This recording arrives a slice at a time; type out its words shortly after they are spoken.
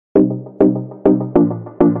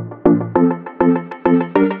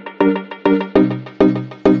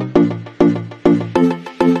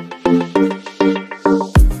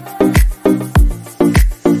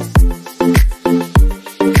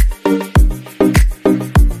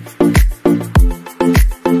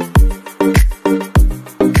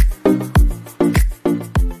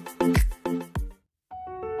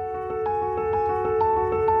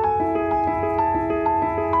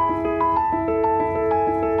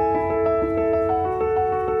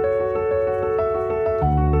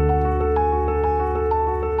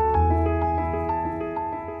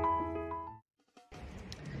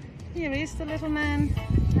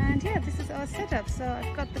setup. So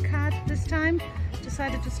I've got the cart this time,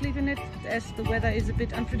 decided to sleep in it as the weather is a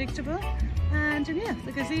bit unpredictable. And yeah,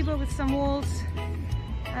 the gazebo with some walls,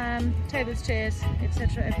 tables, chairs,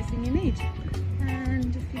 etc., everything you need.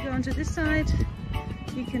 And if you go onto this side,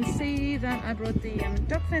 you can see that I brought the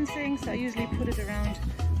dog fencing, so I usually put it around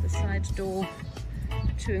the side door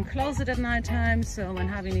to enclose it at night time, so when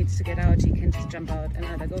Harvey needs to get out, he can just jump out and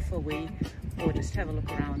either go for a wee or just have a look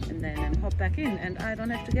around and then hop back in, and I don't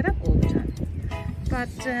have to get up all the time. But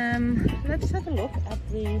let's have a look at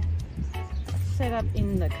the setup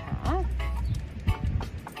in the car.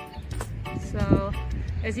 So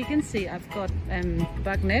as you can see, I've got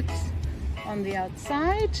bug nets on the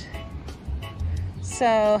outside,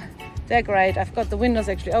 so they're great. I've got the windows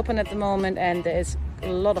actually open at the moment, and there's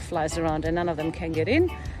a lot of flies around and none of them can get in.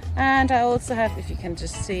 And I also have, if you can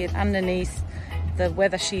just see it underneath, the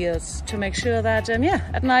weather shields to make sure that yeah,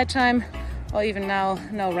 at night time or even now,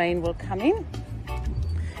 no rain will come in.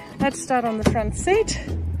 Let's start on the front seat.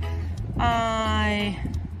 I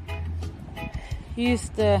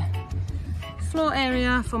used the floor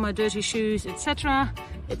area for my dirty shoes, etc.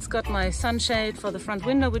 It's got my sunshade for the front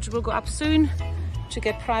window, which will go up soon to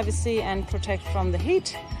get privacy and protect from the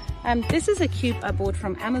heat. This is a cube I bought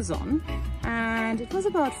from Amazon, and it was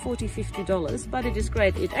about $40–50, but it is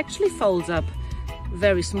great. It actually folds up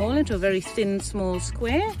very small into a very thin, small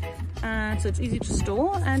square, so it's easy to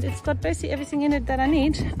store, and it's got basically everything in it that I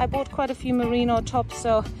need. I bought quite a few merino tops,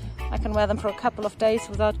 so I can wear them for a couple of days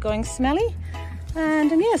without going smelly.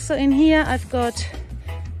 And yeah, so in here I've got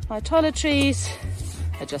my toiletries.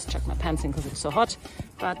 I just chucked my pants in because it's so hot.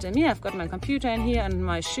 But yeah, I've got my computer in here and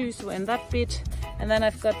my shoes were in that bit. And then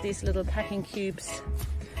I've got these little packing cubes.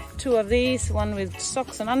 2 of these, one with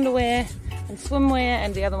socks and underwear and swimwear,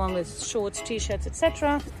 and the other one with shorts, t-shirts,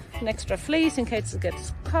 etc. An extra fleece in case it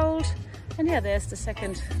gets cold. And yeah, there's the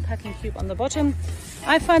second packing cube on the bottom.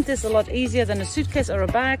 I find this a lot easier than a suitcase or a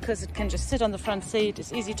bag because it can just sit on the front seat.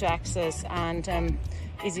 It's easy to access and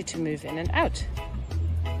easy to move in and out.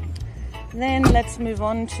 Then let's move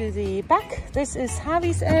on to the back. This is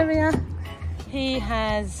Harvey's area. He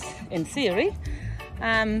has, in theory,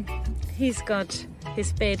 he's got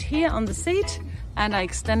his bed here on the seat, and I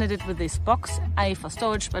extended it with this box, A for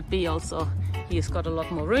storage, but B also he's got a lot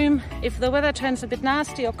more room. If the weather turns a bit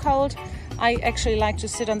nasty or cold, I actually like to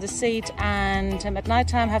sit on the seat and at night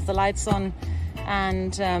time have the lights on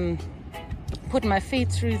and put my feet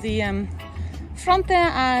through the front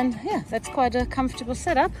there, and yeah, that's quite a comfortable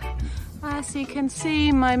setup. As you can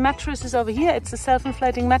see, my mattress is over here. It's a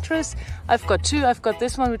self-inflating mattress. I've got 2. I've got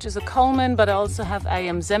this one, which is a Coleman, but I also have a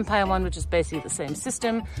Zempire one, which is basically the same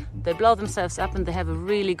system. They blow themselves up and they have a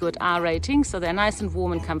really good R rating, so they're nice and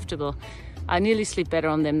warm and comfortable. I nearly sleep better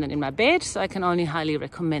on them than in my bed, so I can only highly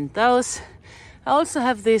recommend those. I also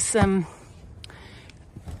have this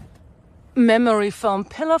memory foam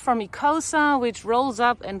pillow from Ecosa, which rolls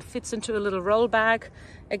up and fits into a little roll bag.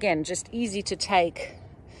 Again, just easy to take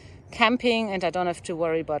camping, and I don't have to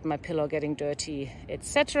worry about my pillow getting dirty,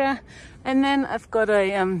 etc. And then I've got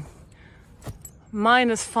a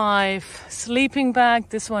 -5 sleeping bag.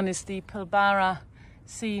 This one is the Pilbara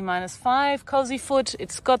C-5 Cozy Foot.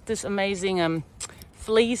 It's got this amazing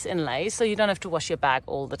fleece inlay, so you don't have to wash your bag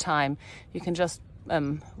all the time. You can just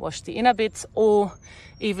wash the inner bits, or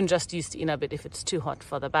even just use the inner bit if it's too hot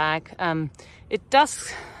for the bag. It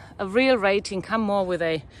does a real rating come more with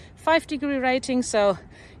a 5-degree rating, so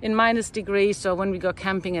in -degrees, so when we go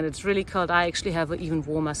camping and it's really cold, I actually have an even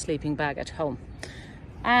warmer sleeping bag at home.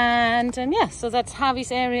 And yeah, so that's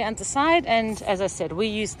Harvey's area and the side. And as I said, we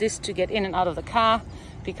use this to get in and out of the car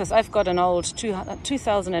because I've got an old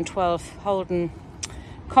 2012 Holden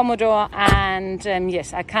Commodore, and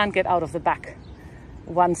yes, I can't get out of the back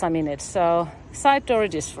once I'm in it. So side door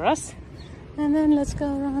it is for us. And then let's go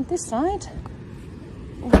around this side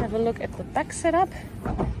and have a look at the back setup.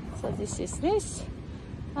 So this is this.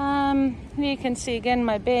 You can see again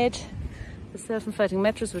my bed, the self-inflating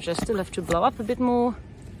mattress, which I still have to blow up a bit more,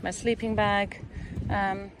 my sleeping bag.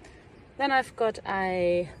 Then I've got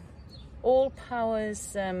a All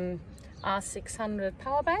Powers R600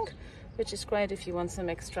 power bank, which is great if you want some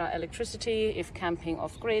extra electricity, if camping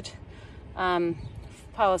off-grid.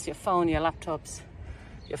 Powers your phone, your laptops,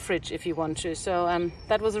 your fridge if you want to. So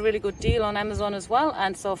that was a really good deal on Amazon as well,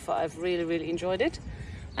 and so far I've really enjoyed it.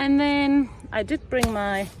 And then I did bring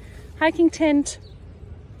my hiking tent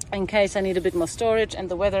in case I need a bit more storage and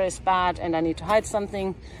the weather is bad and I need to hide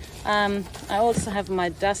something. I also have my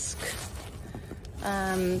dusk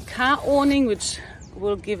car awning, which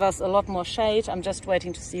will give us a lot more shade. I'm just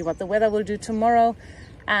waiting to see what the weather will do tomorrow,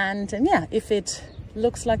 and yeah, if it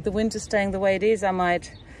looks like the wind is staying the way it is, I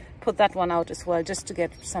might put that one out as well, just to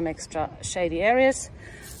get some extra shady areas.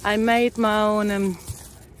 I made my own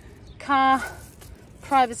car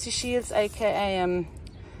privacy shields, aka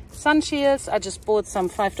sun shields. I just bought some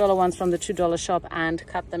 $5 ones from the $2 shop and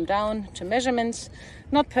cut them down to measurements.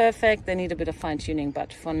 Not perfect, they need a bit of fine-tuning,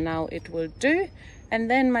 but for now it will do. And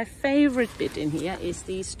then my favorite bit in here is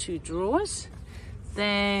these two drawers.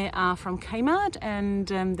 They are from Kmart, and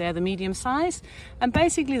they're the medium size. And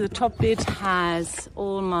basically the top bit has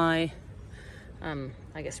all my,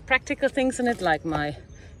 I guess, practical things in it, like my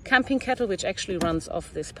camping kettle, which actually runs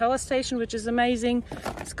off this power station, which is amazing.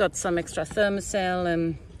 It's got some extra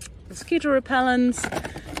thermocell, mosquito repellents,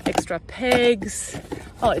 extra pegs.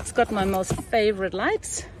 Oh, it's got my most favorite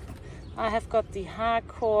lights. I have got the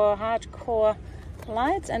hardcore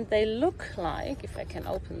lights, and they look like, if I can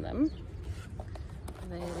open them,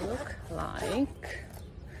 they look like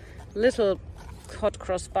little hot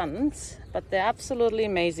cross buns, but they're absolutely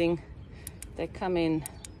amazing. They come in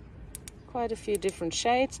quite a few different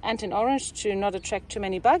shades, and in orange to not attract too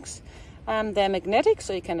many bugs. They're magnetic,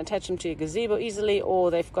 so you can attach them to your gazebo easily,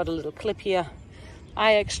 or they've got a little clip here.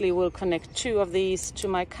 I actually will connect 2 of these to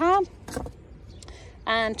my car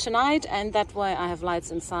and tonight, and that way I have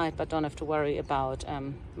lights inside but don't have to worry about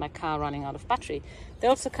my car running out of battery. They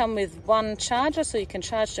also come with 1 charger, so you can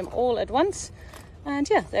charge them all at once. And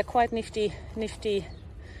yeah, they're quite nifty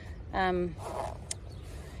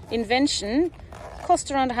invention. Cost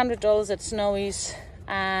around $100 at Snowy's,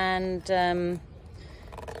 and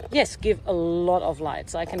yes, give a lot of light,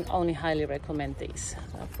 so I can only highly recommend these.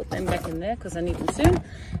 I'll put them back in there because I need them soon.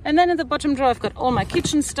 And then in the bottom drawer I've got all my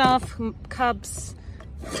kitchen stuff, cups,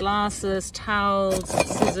 glasses, towels,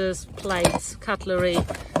 scissors, plates, cutlery.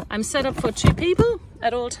 I'm set up for 2 people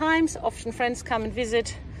at all times. Often friends come and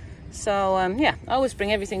visit, so yeah, I always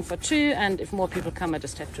bring everything for 2, and if more people come I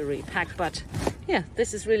just have to repack. But yeah,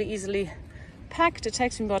 this is really easily packed. It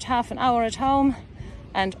takes me about half an hour at home,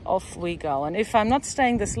 and off we go. And if I'm not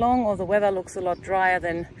staying this long, or the weather looks a lot drier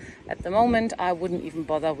than at the moment, I wouldn't even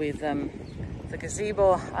bother with the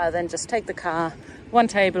gazebo. I'll then just take the car, 1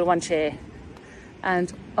 table, 1 chair,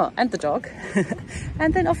 and the dog,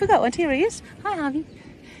 and then off we go. And here he is. Hi, Harvey.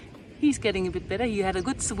 He's getting a bit better. He had a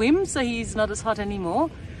good swim, so he's not as hot anymore.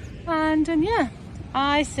 And yeah,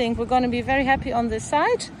 I think we're going to be very happy on this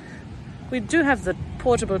side. We do have the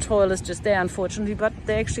portable toilets just there, unfortunately, but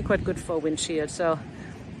they're actually quite good for a windshield. So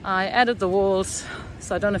I added the walls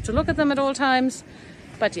so I don't have to look at them at all times.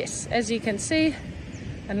 But yes, as you can see,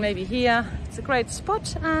 and maybe here, it's a great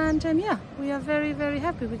spot. And yeah, we are very, very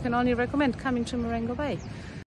happy. We can only recommend coming to Marengo Bay.